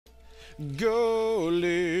Go,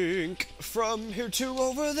 Link, from here to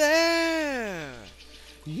over there.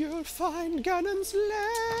 You'll find Ganon's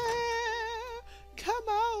lair. Come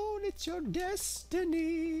on, it's your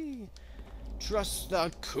destiny. Trust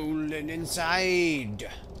the cooling inside.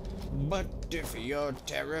 But if you're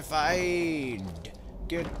terrified,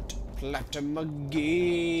 get Platinum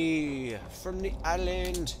McGee from the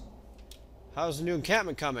island. How's the new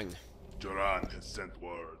encampment coming? Joran has sent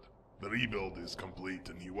word. The rebuild is complete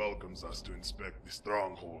and he welcomes us to inspect the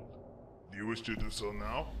stronghold. Do you wish to do so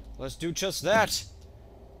now? Let's do just that.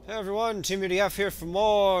 Hey everyone, Team UDF here for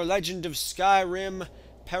more Legend of Skyrim,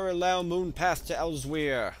 Parallel Moonpath to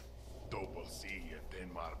Elsweyr. Topal Sea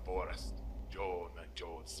and Denmar Forest. Joan and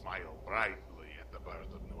Joan smile brightly at the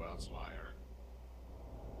birth of New Elsweyr.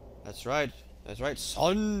 That's right,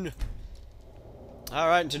 son.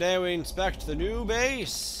 Alright, and today we inspect the new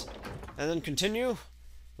base, and then continue.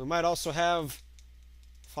 We might also have,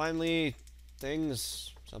 finally,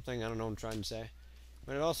 something, I don't know what I'm trying to say.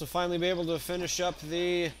 Might also finally be able to finish up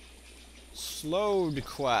the slowed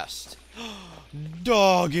quest.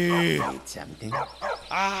 Doggy! Something.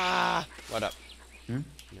 Ah! What up?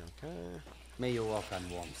 Okay. May you walk on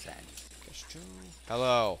warm sands.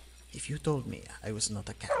 Hello. If you told me I was not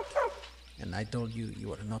a cat, and I told you you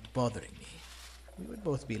were not bothering me, we would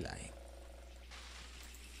both be lying.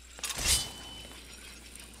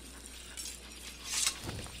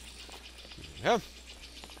 Yeah.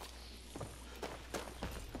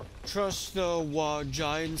 Trust the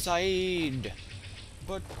Wajah inside,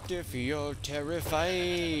 but if you're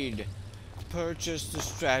terrified, purchase the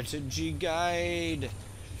strategy guide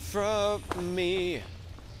from me.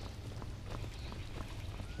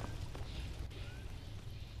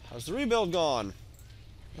 How's the rebuild gone?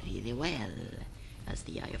 Really well, as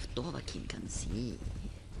the Eye of Dovahkiin can see.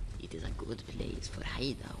 It is a good place for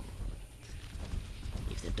hideout.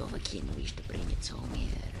 If the Dovahkiin wish to bring its home here,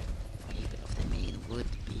 people of the main would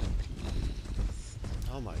be pleased.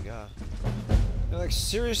 Oh my god. They like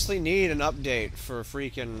seriously need an update for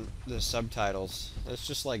freaking the subtitles. That's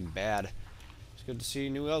just like bad. It's good to see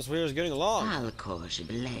New Elsweyr is getting along. Alkosh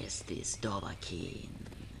bless this Dovahkiin.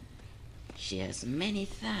 She has many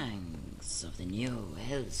thanks of the new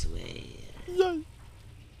Elsweyr.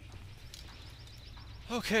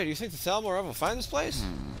 Okay, do you think the Thalmor ever will find this place?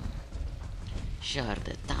 Sure,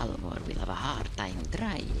 the Talmor will have a hard time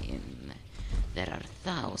trying. There are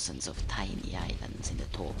thousands of tiny islands in the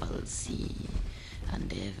Topal Sea,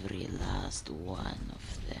 and every last one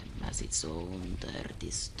of them has its own dirty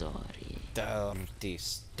story. Dirty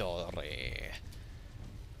story.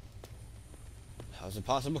 How's it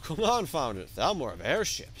possible Kulan found it? Thalmor have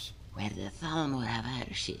airships. Where the Thalmor have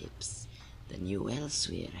airships, the new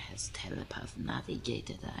Elsweyr has telepath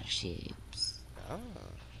navigated airships. Ah.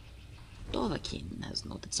 Dovahkiin has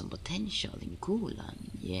noted some potential in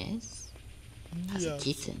Kulan, yes? As a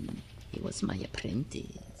kitten, he was my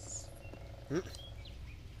apprentice.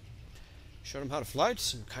 Showed him how to fly to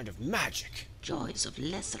some kind of magic. Joe is of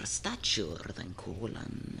lesser stature than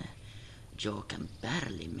Kulan. Joe can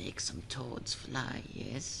barely make some toads fly,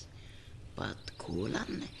 yes? But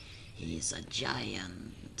Kulan, he is a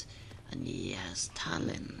giant, and he has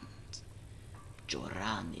talent.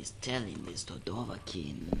 Joran is telling this to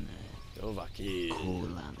Dovahkiin. Dovahkiin.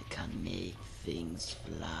 Kulan can make things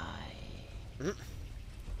fly.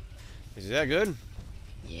 Is that good?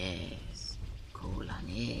 Yes, Kulan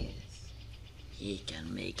is. He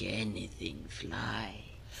can make anything fly.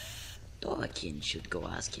 Dovahkiin should go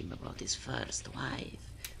ask him about his first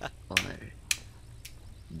wife. Or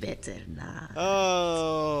better not.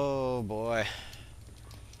 Oh boy.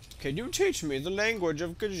 Can you teach me the language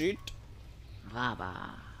of Khajiit?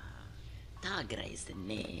 Vaba. Tagra is the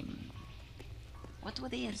name. What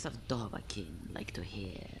would the heirs of Dovahkiin like to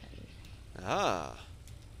hear? Ah.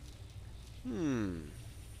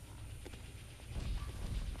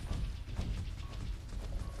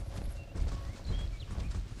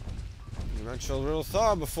 You mentioned Little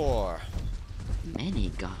Thar before. Many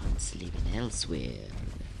gods live in Elsweyr,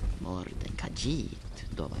 more than Khajiit,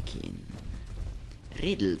 Dovahkiin.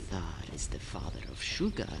 Riddlethar is the father of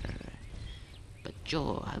sugar, but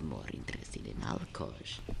Joe are more interested in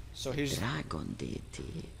Alkosh, So he's dragon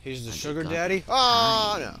deity. he's the and sugar god daddy? of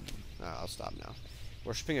Oh time. no. I'll stop now.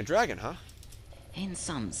 Worshipping a dragon, huh? In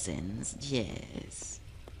some sense, yes.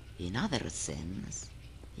 In other sense,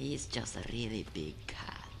 he's just a really big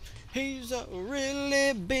cat. He's a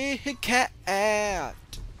really big cat.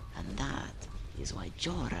 And that is why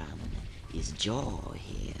Joran is Joe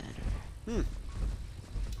here.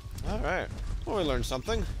 Alright. Well, we learned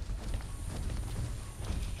something.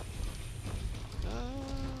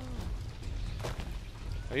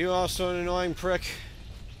 Are you also an annoying prick?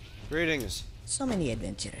 Greetings. So many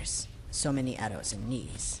adventurers, so many arrows and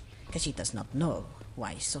knees. Kashi does not know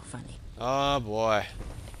why it's so funny. Oh boy.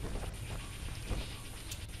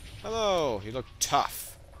 Hello, you look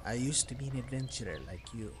tough. I used to be an adventurer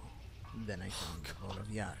like you. Then I found the Ball of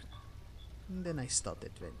Yarn. And then I stopped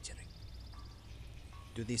adventuring.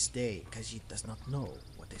 To this day, Khajiit does not know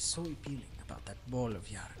what is so appealing about that Ball of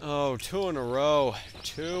Yarn. Oh, 2 in a row.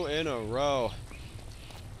 2 in a row.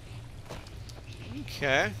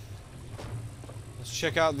 Okay. Let's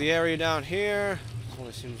check out the area down here. There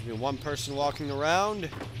only seems to be one person walking around.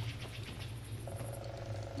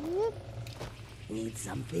 Whoop. Need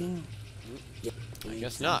something? I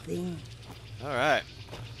guess not. Alright.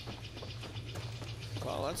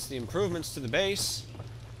 Well, that's the improvements to the base.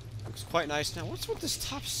 Looks quite nice now. What's with this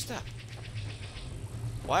top step?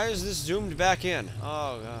 Why is this zoomed back in?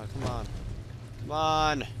 Oh, God, come on. Come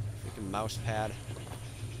on. Freaking mouse pad.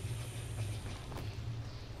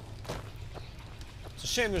 It's a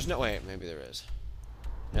shame there's no... Wait, maybe there is.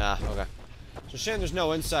 Nah, okay. It's a shame there's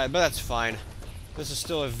no inside, but that's fine. This is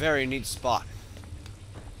still a very neat spot.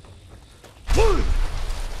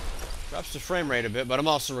 Drops the frame rate a bit, but I'm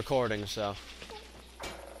also recording, so...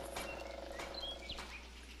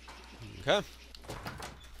 Okay.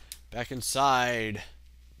 Back inside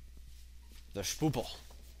the spoopel.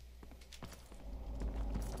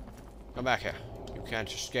 Come back here. You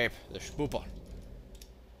can't escape the spoopel.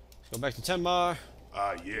 Let's go back to Tenmar.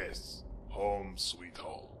 Ah, yes. Home sweet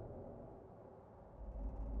home.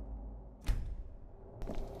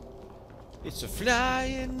 It's a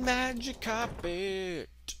flying magic carpet.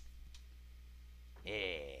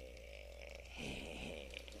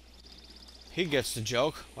 He gets the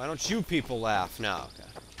joke. Why don't you people laugh now?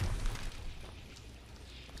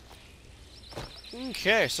 Okay.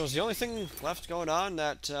 Okay, so is the only thing left going on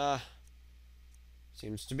that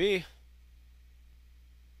seems to be.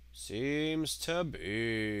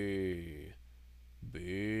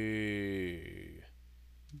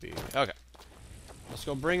 Okay. Let's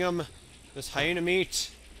go bring him this hyena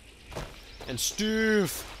meat and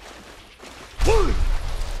stoof.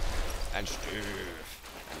 And stoof.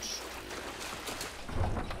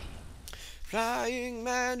 Flying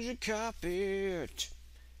magic carpet.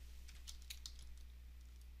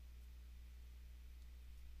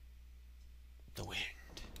 The wind,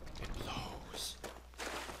 it blows.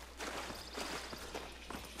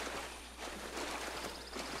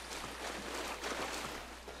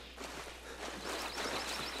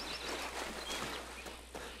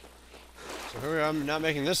 So here I'm not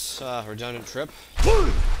making this redundant trip.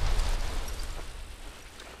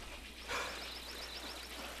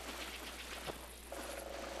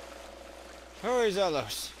 Hurry,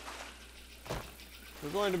 Zelos.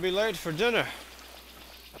 We're going to be late for dinner.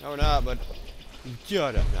 No, we're not, but...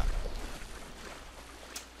 Shut up now.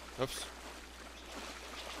 Oops.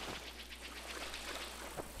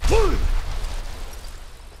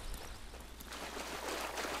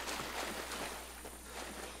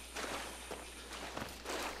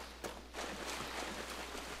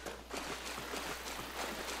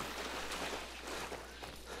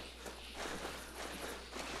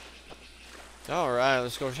 Alright,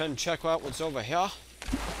 let's go ahead and check out what's over here.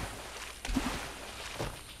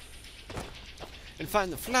 And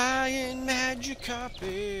find the flying magic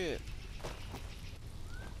carpet.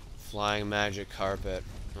 Flying magic carpet.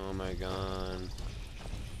 Oh my god.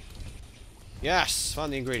 Yes!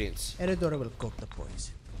 Found the ingredients. Eredor will cook the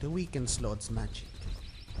poison to weaken Slod's magic.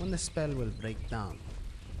 When the spell will break down,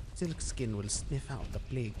 Silkskin will sniff out the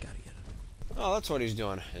plague carrier. Oh, that's what he's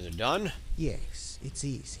doing. Is it done? Yes, it's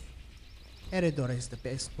easy. Eredor is the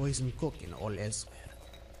best poison cook in all Elsweyr.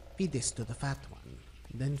 Feed this to the fat one,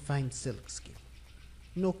 then find Silkskin.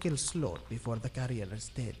 No kill Slod before the carrier is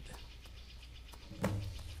dead.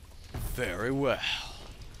 Very well.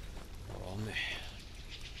 Oh man.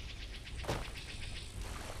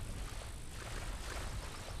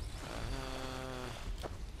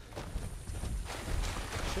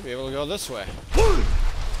 Should be able to go this way.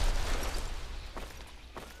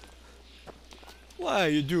 Why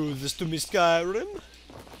you do this to me, Skyrim?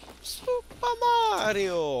 Super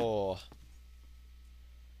Mario!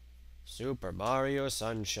 Super Mario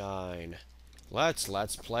Sunshine. Let's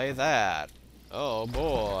play that. Oh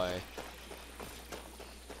boy.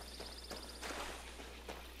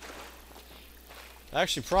 I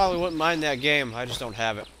actually probably wouldn't mind that game, I just don't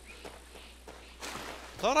have it.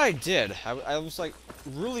 Thought I did. I was like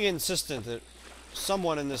really insistent that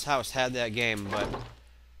someone in this house had that game, but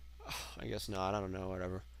I guess not, I don't know,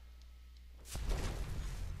 whatever.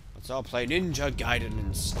 Let's all play Ninja Gaiden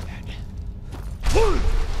instead.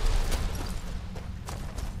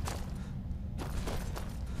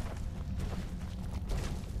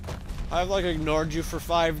 I've like ignored you for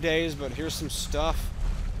 5 days, but here's some stuff.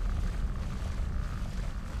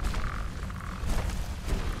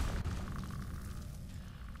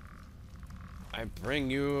 I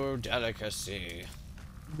bring you delicacy.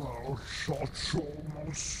 I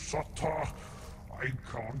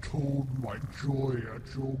can't hold my joy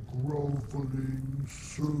at your groveling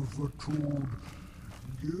servitude.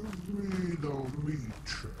 Give me the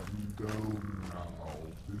meat and go now,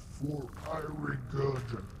 before I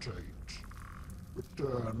regurgitate.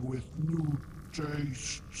 Return with new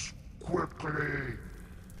tastes, quickly!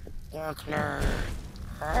 Quickly!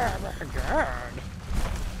 Oh my god!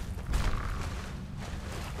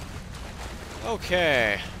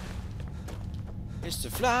 Okay. It's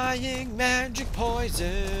the flying magic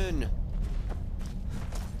poison.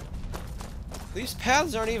 These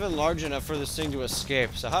paths aren't even large enough for this thing to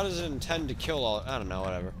escape, so how does it intend to kill all... I don't know,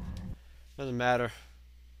 whatever. Doesn't matter.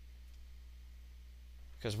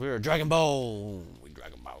 Because we're Dragon Ball. We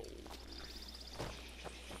Dragon Ball.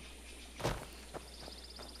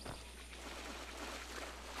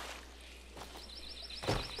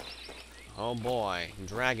 Oh boy,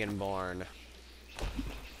 Dragonborn.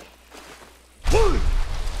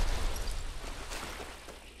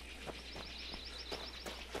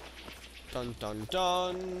 Dun dun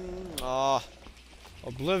dun. Ah,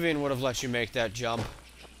 Oblivion would have let you make that jump.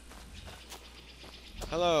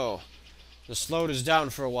 Hello. The slode is down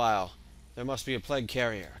for a while. There must be a plague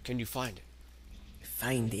carrier. Can you find it?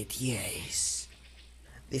 Find it, yes.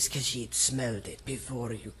 This Khajiit smelled it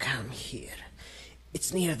before you come here.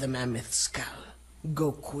 It's near the mammoth skull.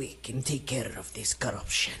 Go quick and take care of this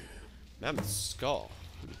corruption. Mammoth skull.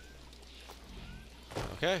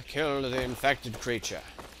 Okay, kill the infected creature.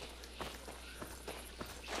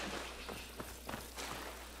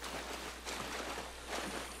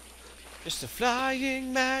 It's a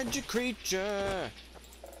flying magic creature.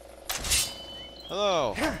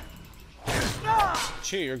 Hello.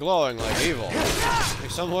 Gee, you're glowing like evil. I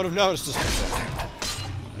think someone would have noticed this before.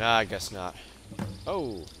 Nah, I guess not.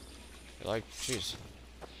 Oh. Like, jeez.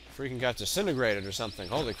 Freaking got disintegrated or something.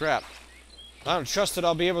 Holy crap. I don't trust that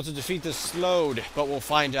I'll be able to defeat this slode, but we'll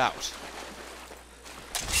find out.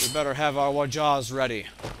 We better have our Wajahs ready.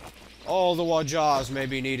 All the Wajahs may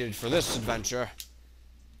be needed for this adventure.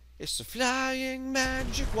 It's a flying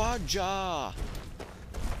magic Wajah.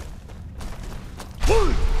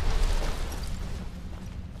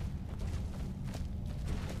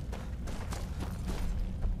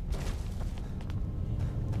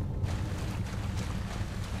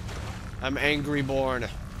 I'm angry born.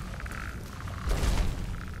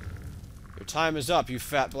 Your time is up, you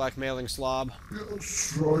fat blackmailing slob.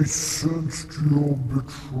 Yes, I sensed your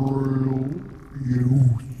betrayal.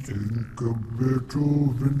 You think a bit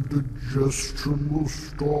of indigestion will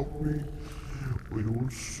stop me? We will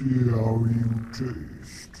see how you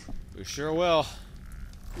taste. We sure will.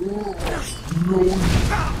 No, you don't.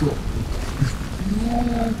 You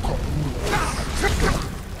come.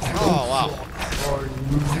 Oh, wow.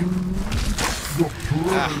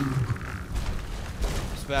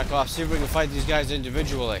 Let's back off, see if we can fight these guys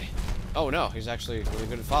individually. Oh no, he's actually really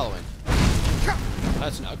good at following.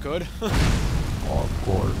 That's not good. I'm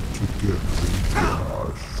going to get the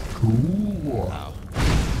gas too. Wow.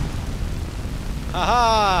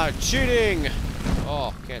 Haha! Cheating!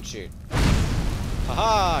 Oh, can't cheat.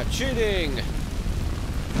 Haha! Cheating!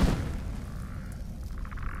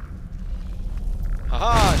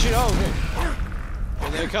 Haha! Cheat! Oh,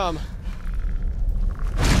 okay. Here they come.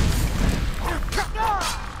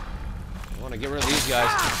 I want to get rid of these guys.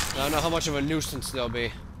 I don't know how much of a nuisance they'll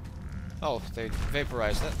be. Oh, they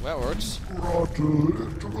vaporized that. That works.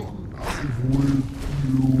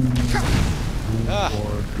 Ah.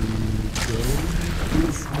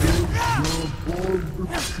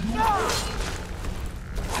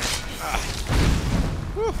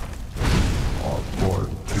 Whew. I'm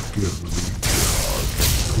going to get the gas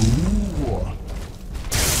too.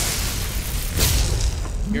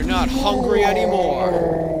 You're not hungry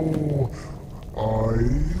anymore. I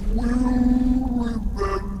will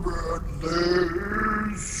remember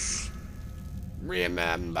this.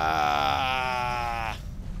 Remember.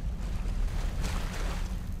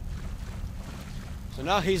 So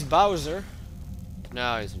now he's Bowser.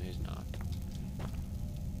 No, he's not.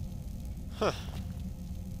 Huh.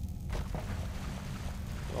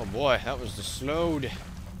 Oh boy, that was the slowed.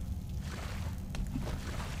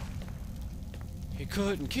 He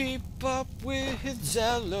couldn't keep up with his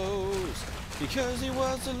Zellos because he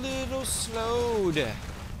was a little slowed.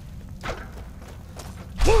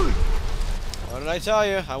 What did I tell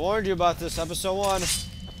you? I warned you about this, episode 1.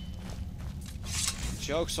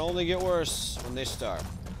 Jokes only get worse when they start.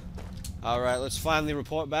 Alright, let's finally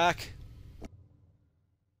report back.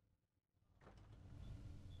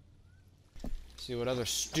 See what other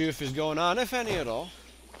stuff is going on, if any at all.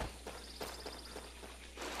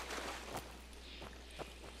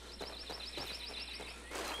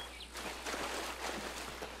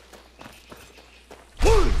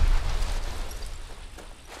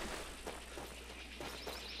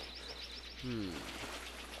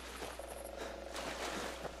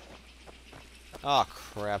 Oh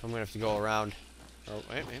crap, I'm gonna have to go around. Oh,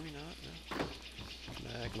 wait, maybe not.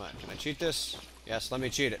 No. Come on, can I cheat this? Yes, let me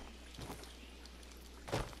cheat it.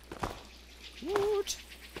 Woot!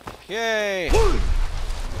 Yay!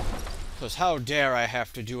 Because how dare I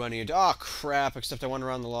have to do any... Oh crap, except I went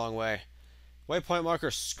around the long way. Waypoint marker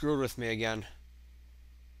screwed with me again.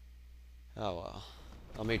 Oh well.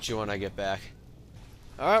 I'll meet you when I get back.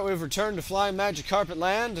 Alright, we've returned to Flying Magic Carpet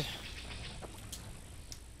Land.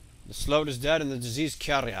 The sloat is dead and the disease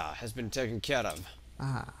carrier has been taken care of.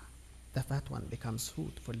 Ah, the fat one becomes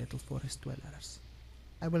food for little forest dwellers.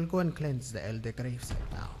 I will go and cleanse the elder gravesite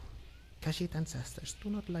now. Khajiit ancestors do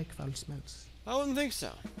not like foul smells. I wouldn't think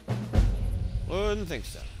so. Wouldn't think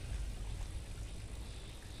so.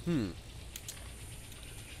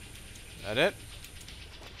 That it?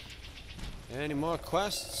 Any more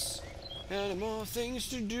quests? Any more things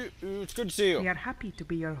to do? It's good to see you. We are happy to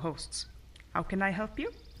be your hosts. How can I help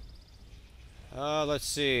you? Let's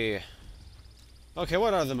see. Okay,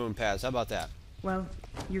 what are the Moonpaths? How about that? Well,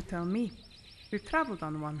 you tell me. We've traveled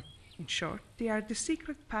on one. In short, they are the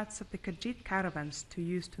secret paths of the Khajiit caravans to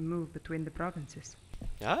use to move between the provinces.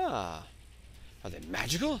 Ah. Are they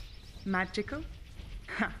magical? Magical?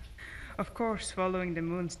 Ha! Of course, following the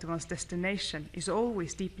moons to one's destination is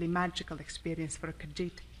always deeply magical experience for a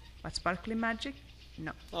Khajiit. But sparkly magic?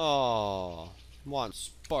 No. Oh, want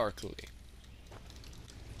sparkly.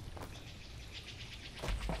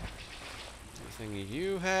 Anything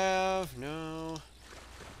you have? No.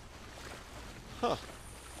 Huh.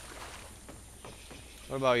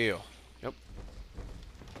 What about you? Yep.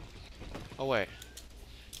 Oh wait.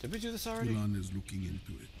 Did we do this already? Kulan is looking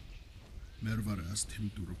into it. Mervar asked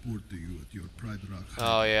him to report to you at your Pride Rock.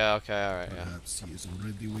 Oh yeah, okay, alright, yeah. Perhaps he is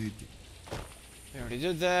already waiting. We already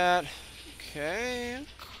did that. Okay.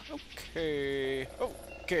 Okay.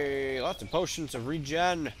 Okay. Lots of potions of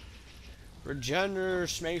regen.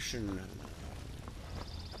 Regeneration.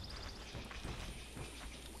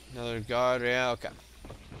 Another guard, yeah, okay.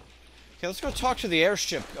 Okay, let's go talk to the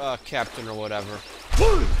airship captain or whatever.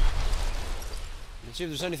 Let's see if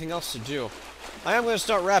there's anything else to do. I am going to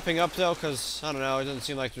start wrapping up though, because, I don't know, it doesn't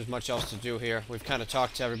seem like there's much else to do here. We've kind of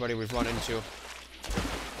talked to everybody we've run into.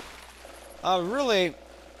 Really,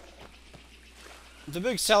 the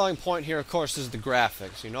big selling point here, of course, is the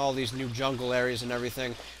graphics. You know, all these new jungle areas and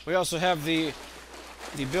everything. We also have the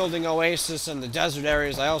building oasis and the desert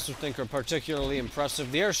areas I also think are particularly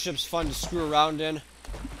impressive. The airship's fun to screw around in.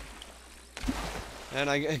 And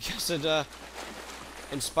I guess it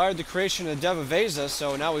inspired the creation of Dev Aveza,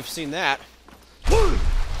 so now we've seen that.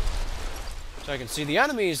 So I can see the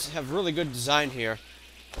enemies have really good design here.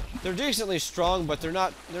 They're decently strong, but they're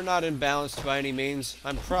not imbalanced by any means.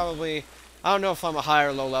 I don't know if I'm a high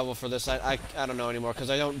or low level for this. I don't know anymore because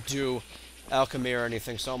I don't do alchemy or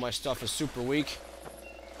anything, so all my stuff is super weak.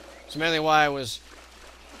 It's mainly why I was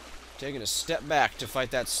taking a step back to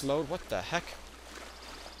fight that sloat. What the heck?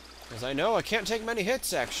 Because I know I can't take many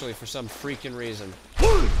hits, actually, for some freaking reason.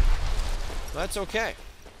 That's okay.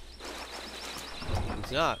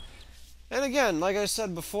 It's not. And again, like I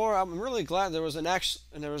said before, I'm really glad there was an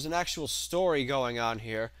actual story going on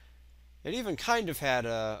here. It even kind of had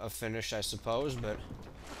a finish, I suppose, but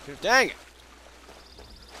dang it!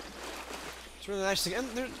 It's really nice to, and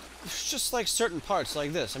there's just like certain parts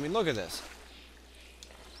like this. I mean, look at this.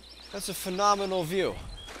 That's a phenomenal view.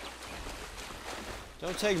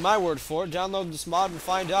 Don't take my word for it. Download this mod and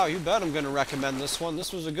find out. You bet I'm going to recommend this one.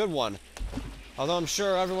 This was a good one. Although I'm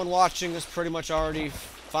sure everyone watching has pretty much already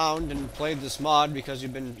found and played this mod because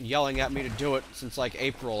you've been yelling at me to do it since like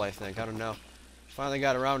April, I think. I don't know. Finally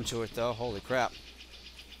got around to it though. Holy crap.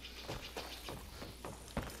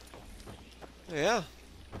 Yeah.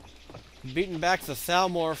 Beating back the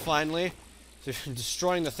Thalmor finally.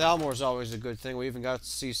 Destroying the Thalmor is always a good thing. We even got to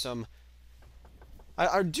see some...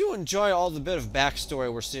 I do enjoy all the bit of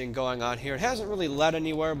backstory we're seeing going on here. It hasn't really led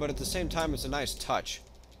anywhere, but at the same time it's a nice touch.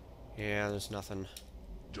 Yeah, there's nothing.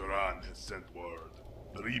 Joran has sent word.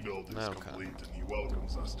 The rebuild is complete and he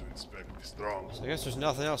welcomes us to inspect the stronghold. So I guess there's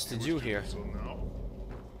nothing else to do here. So now?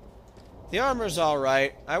 The armor's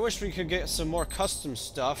alright. I wish we could get some more custom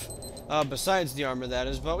stuff. Besides the armor, that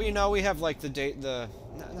is. But, you know, we have like not the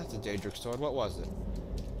Daedric sword. What was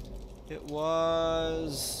it? It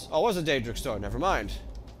was... Oh, it was a Daedric store. Never mind.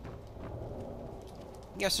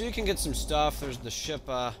 Yeah, so you can get some stuff. There's the ship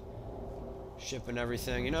and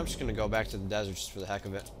everything. You know, I'm just gonna go back to the desert just for the heck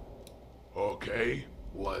of it. Okay,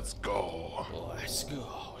 let's go. Let's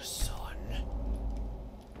go, son.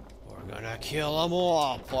 We're gonna kill them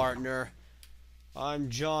all, partner. I'm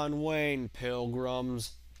John Wayne,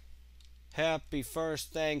 pilgrims. Happy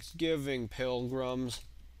first Thanksgiving, pilgrims.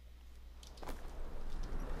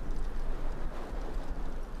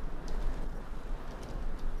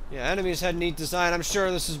 Yeah, enemies had neat design. I'm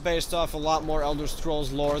sure this is based off a lot more Elder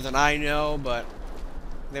Scrolls lore than I know, but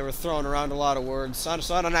they were throwing around a lot of words. So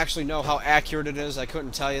I don't actually know how accurate it is. I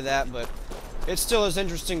couldn't tell you that, but it still is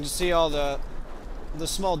interesting to see all the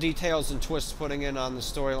small details and twists putting in on the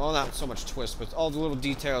story. Well, not so much twists, but all the little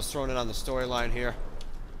details thrown in on the storyline here.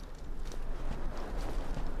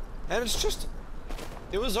 And it's just...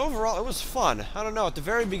 It was overall... It was fun. I don't know. At the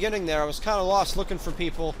very beginning there, I was kind of lost looking for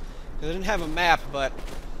people. I didn't have a map, but...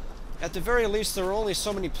 At the very least, there were only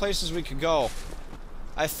so many places we could go.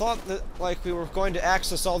 I thought that, like, we were going to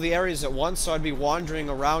access all the areas at once, so I'd be wandering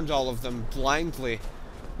around all of them blindly,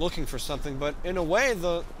 looking for something. But in a way,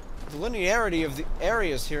 the linearity of the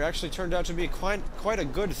areas here actually turned out to be quite a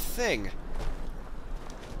good thing.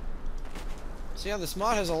 So yeah, this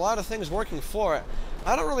mod has a lot of things working for it.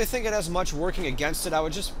 I don't really think it has much working against it. I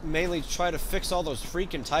would just mainly try to fix all those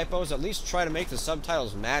freaking typos, at least try to make the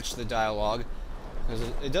subtitles match the dialogue.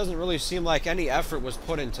 Because it doesn't really seem like any effort was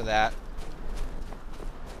put into that.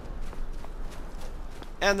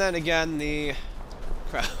 And then again, the...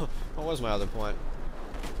 Crap, what was my other point?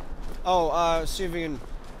 Oh, see if you can...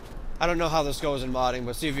 I don't know how this goes in modding,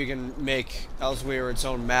 but see if you can make Elsweyr its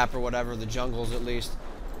own map or whatever, the jungles at least.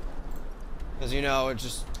 Because, you know,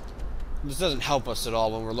 this doesn't help us at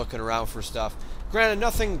all when we're looking around for stuff. Granted,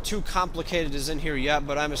 nothing too complicated is in here yet,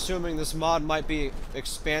 but I'm assuming this mod might be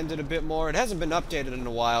expanded a bit more. It hasn't been updated in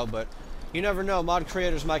a while, but you never know. Mod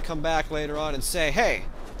creators might come back later on and say, hey,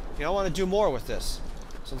 you know, I want to do more with this.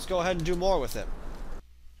 So let's go ahead and do more with it.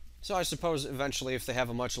 So I suppose eventually if they have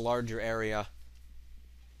a much larger area.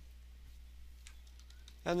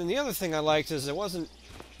 And then the other thing I liked is it wasn't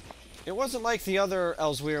like the other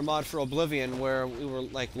Elsweyr mod for Oblivion where we were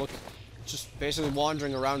like just basically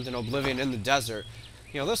wandering around in Oblivion in the desert.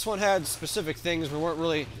 You know, this one had specific things. We weren't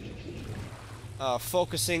really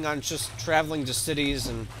focusing on just traveling to cities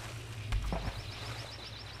and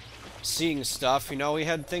seeing stuff. You know, we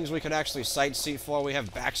had things we could actually sightsee for. We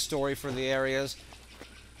have backstory for the areas.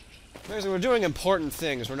 Basically, we're doing important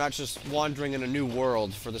things. We're not just wandering in a new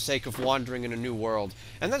world for the sake of wandering in a new world.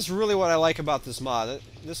 And that's really what I like about this mod.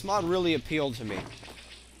 This mod really appealed to me.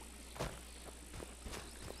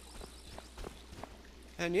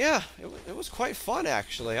 And yeah, it was quite fun,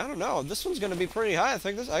 actually. I don't know. This one's going to be pretty high. I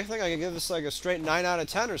think I can give this like a straight 9 out of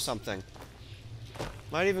 10 or something.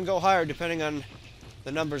 Might even go higher depending on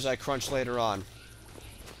the numbers I crunch later on.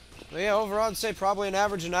 But yeah, overall I'd say probably an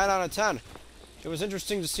average of 9 out of 10. It was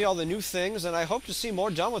interesting to see all the new things, and I hope to see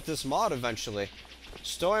more done with this mod eventually.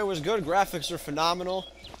 Story was good, graphics are phenomenal.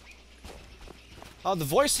 The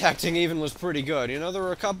voice acting even was pretty good. You know, there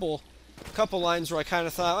were a couple lines where I kind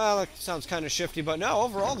of thought, well, that sounds kind of shifty, but no,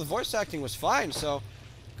 overall the voice acting was fine, so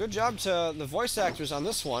good job to the voice actors on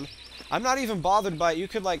this one. I'm not even bothered by it. You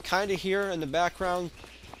could like kind of hear in the background,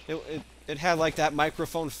 it had like that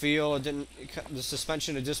microphone feel. The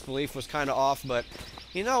suspension of disbelief was kind of off, but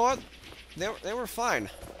you know what? They were fine.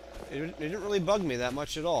 It didn't really bug me that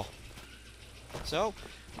much at all. So,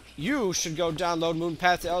 you should go download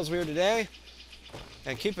Moonpath to Elsweyr today.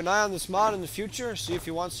 And keep an eye on this mod in the future. See if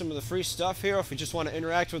you want some of the free stuff here. If you just want to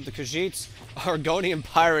interact with the Khajiits. Argonian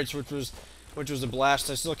Pirates, which was a blast.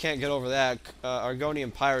 I still can't get over that.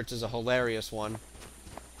 Argonian Pirates is a hilarious one.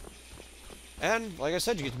 And, like I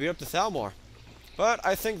said, you get to beat up the Thalmor. But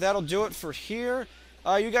I think that'll do it for here.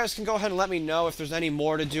 You guys can go ahead and let me know if there's any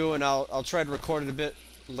more to do, and I'll try to record it a bit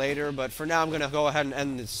later. But for now, I'm going to go ahead and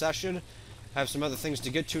end this session. I have some other things to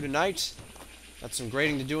get to tonight. Got some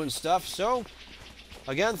grading to do and stuff, so...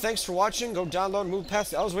 Again, thanks for watching. Go download Moonpath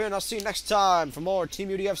to Elsweyr, and I'll see you next time for more Team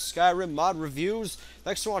UDF Skyrim mod reviews.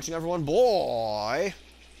 Thanks for watching, everyone. Boy!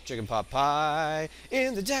 Chicken pot pie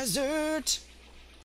in the desert!